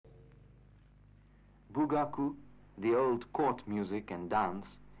Bugaku, the old court music and dance,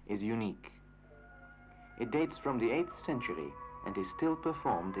 is unique. It dates from the 8th century and is still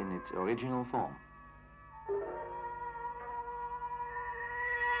performed in its original form.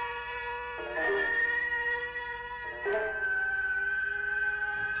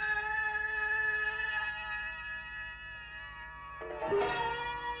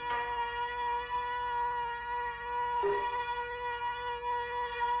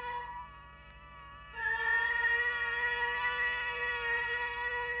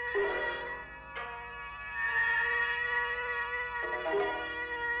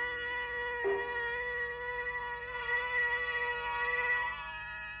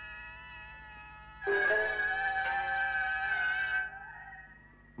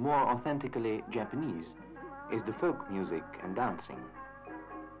 More authentically Japanese is the folk music and dancing,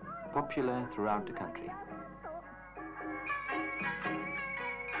 popular throughout the country.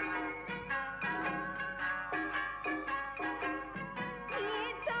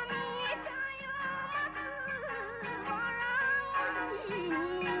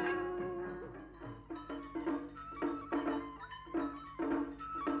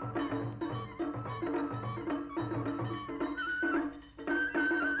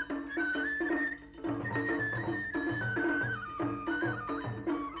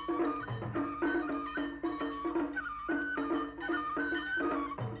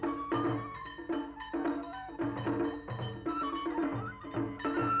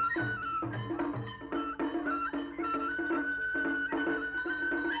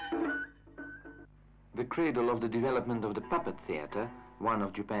 The cradle of the development of the puppet theater, one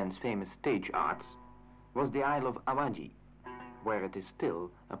of Japan's famous stage arts, was the Isle of Awaji, where it is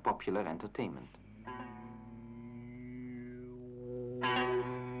still a popular entertainment.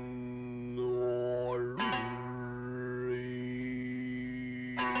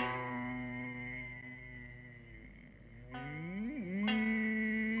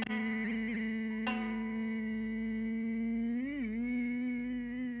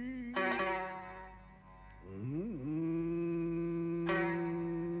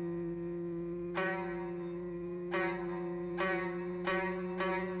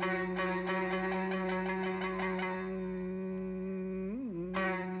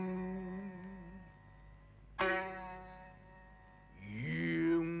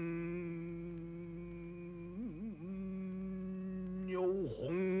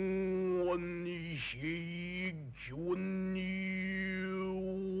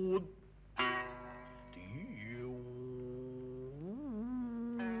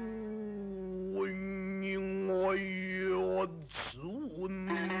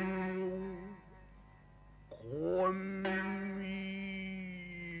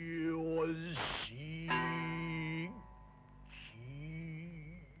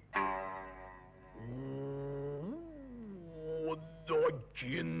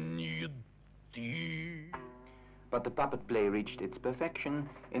 But the puppet play reached its perfection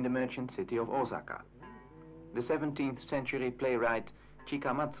in the merchant city of Osaka. The 17th century playwright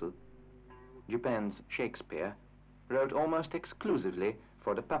Chikamatsu, Japan's Shakespeare, wrote almost exclusively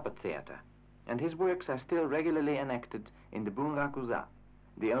for the puppet theater, and his works are still regularly enacted in the Bunrakuza,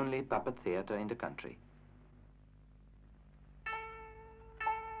 the only puppet theater in the country.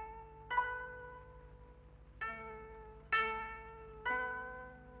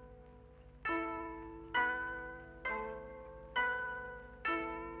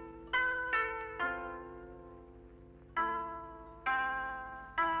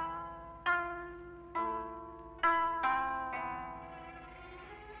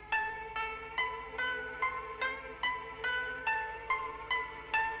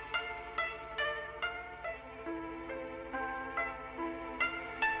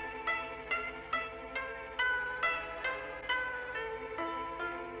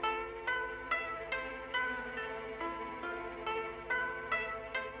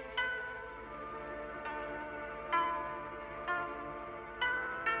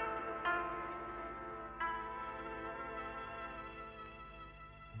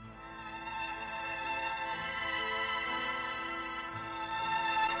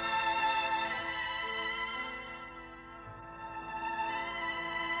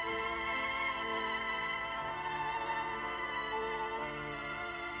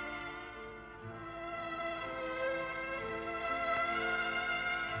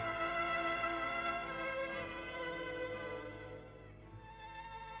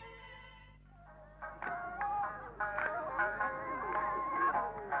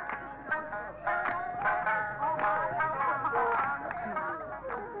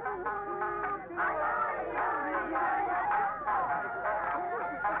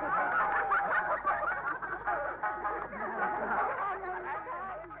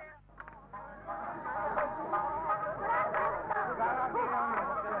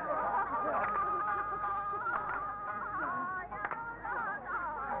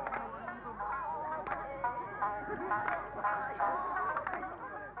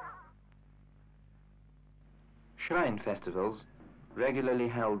 Shrine festivals, regularly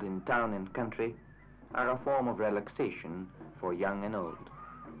held in town and country, are a form of relaxation for young and old.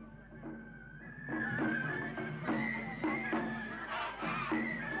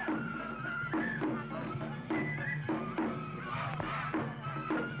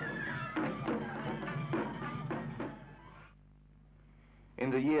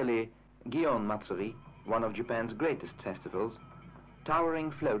 In the yearly Gion Matsuri, one of Japan's greatest festivals,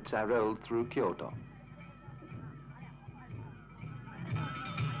 towering floats are rolled through Kyoto.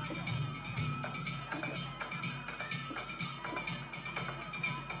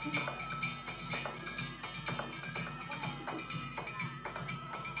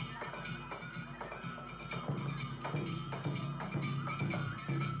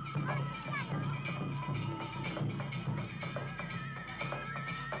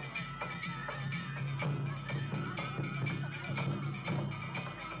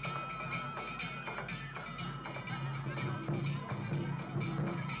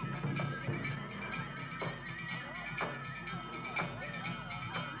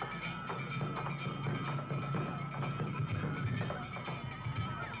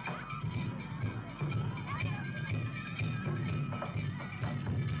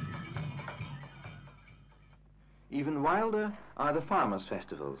 Even wilder are the farmers'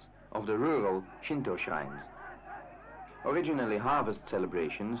 festivals of the rural Shinto shrines. Originally harvest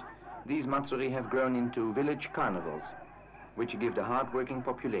celebrations, these Matsuri have grown into village carnivals, which give the hard-working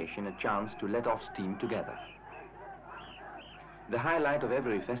population a chance to let off steam together. The highlight of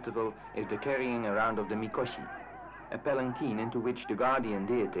every festival is the carrying around of the mikoshi, a palanquin into which the guardian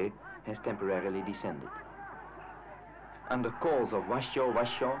deity has temporarily descended. Under calls of washo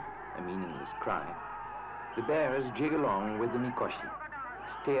washo, a meaningless cry, the bearers jig along with the mikoshi,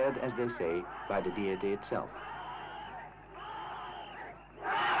 steered, as they say, by the deity itself.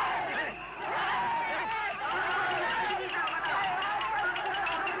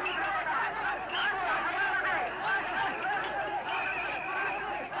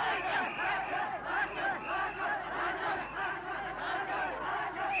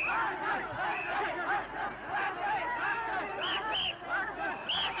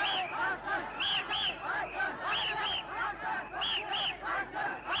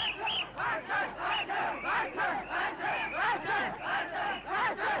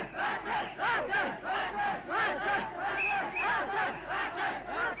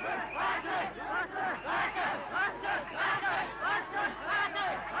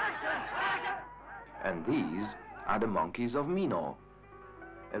 And these are the monkeys of Mino,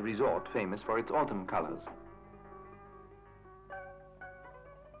 a resort famous for its autumn colors.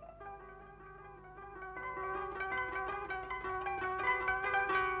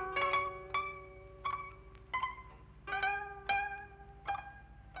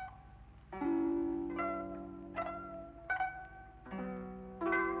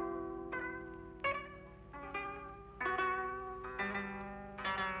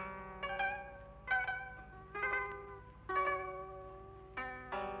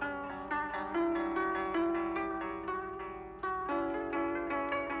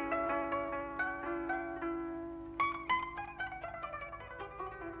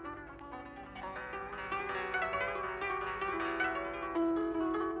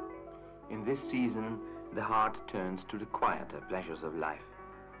 In this season, the heart turns to the quieter pleasures of life,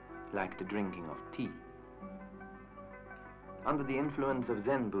 like the drinking of tea. Under the influence of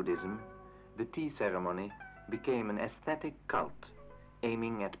Zen Buddhism, the tea ceremony became an aesthetic cult,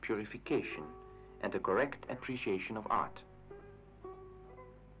 aiming at purification and a correct appreciation of art.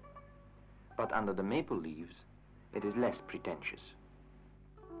 But under the maple leaves, it is less pretentious.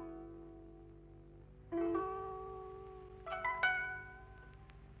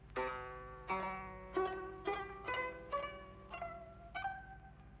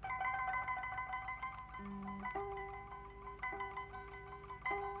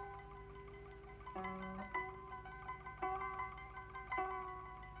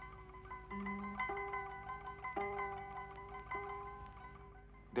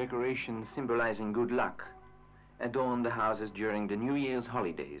 Decorations symbolizing good luck adorn the houses during the New Year's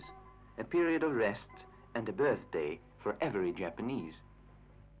holidays, a period of rest and a birthday for every Japanese.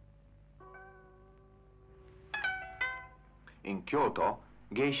 In Kyoto,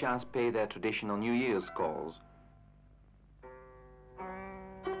 geishas pay their traditional New Year's calls.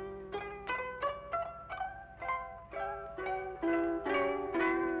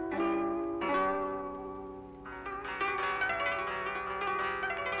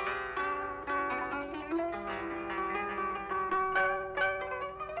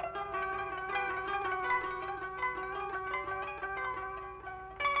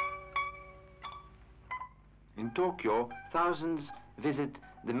 In In Tokyo, thousands visit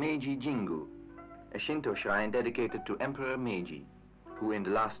the Meiji Jingu, a Shinto shrine dedicated to Emperor Meiji, who in the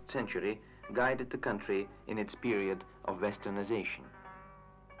last century guided the country in its period of westernization.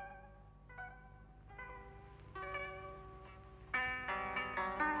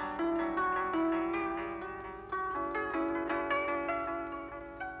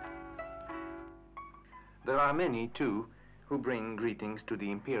 There are many, too, who bring greetings to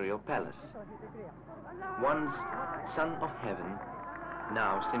the imperial palace. Once son of heaven,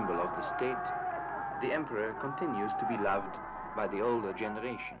 now symbol of the state, the emperor continues to be loved by the older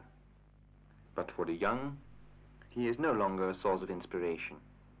generation. But for the young, he is no longer a source of inspiration.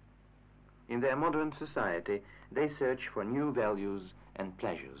 In their modern society, they search for new values and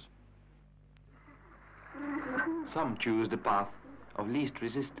pleasures. Some choose the path of least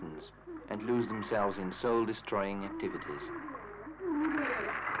resistance and lose themselves in soul-destroying activities.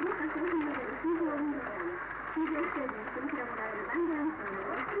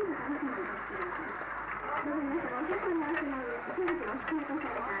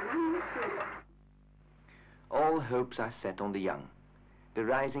 All hopes are set on the young, the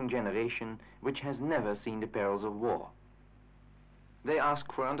rising generation which has never seen the perils of war. They ask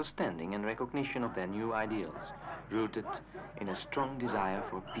for understanding and recognition of their new ideals, rooted in a strong desire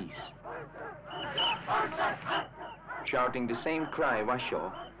for peace. Shouting the same cry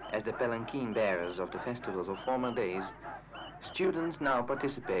Washo as the palanquin bearers of the festivals of former days, students now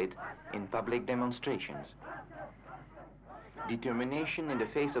participate in public demonstrations. Determination in the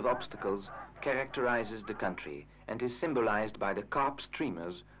face of obstacles characterizes the country and is symbolized by the carp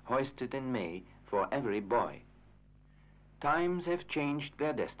streamers hoisted in May for every boy. Times have changed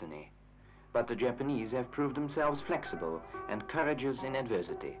their destiny, but the Japanese have proved themselves flexible and courageous in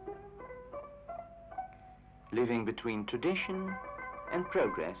adversity. Living between tradition and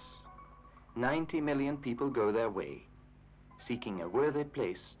progress, 90 million people go their way, seeking a worthy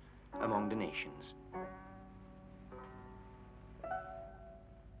place among the nations.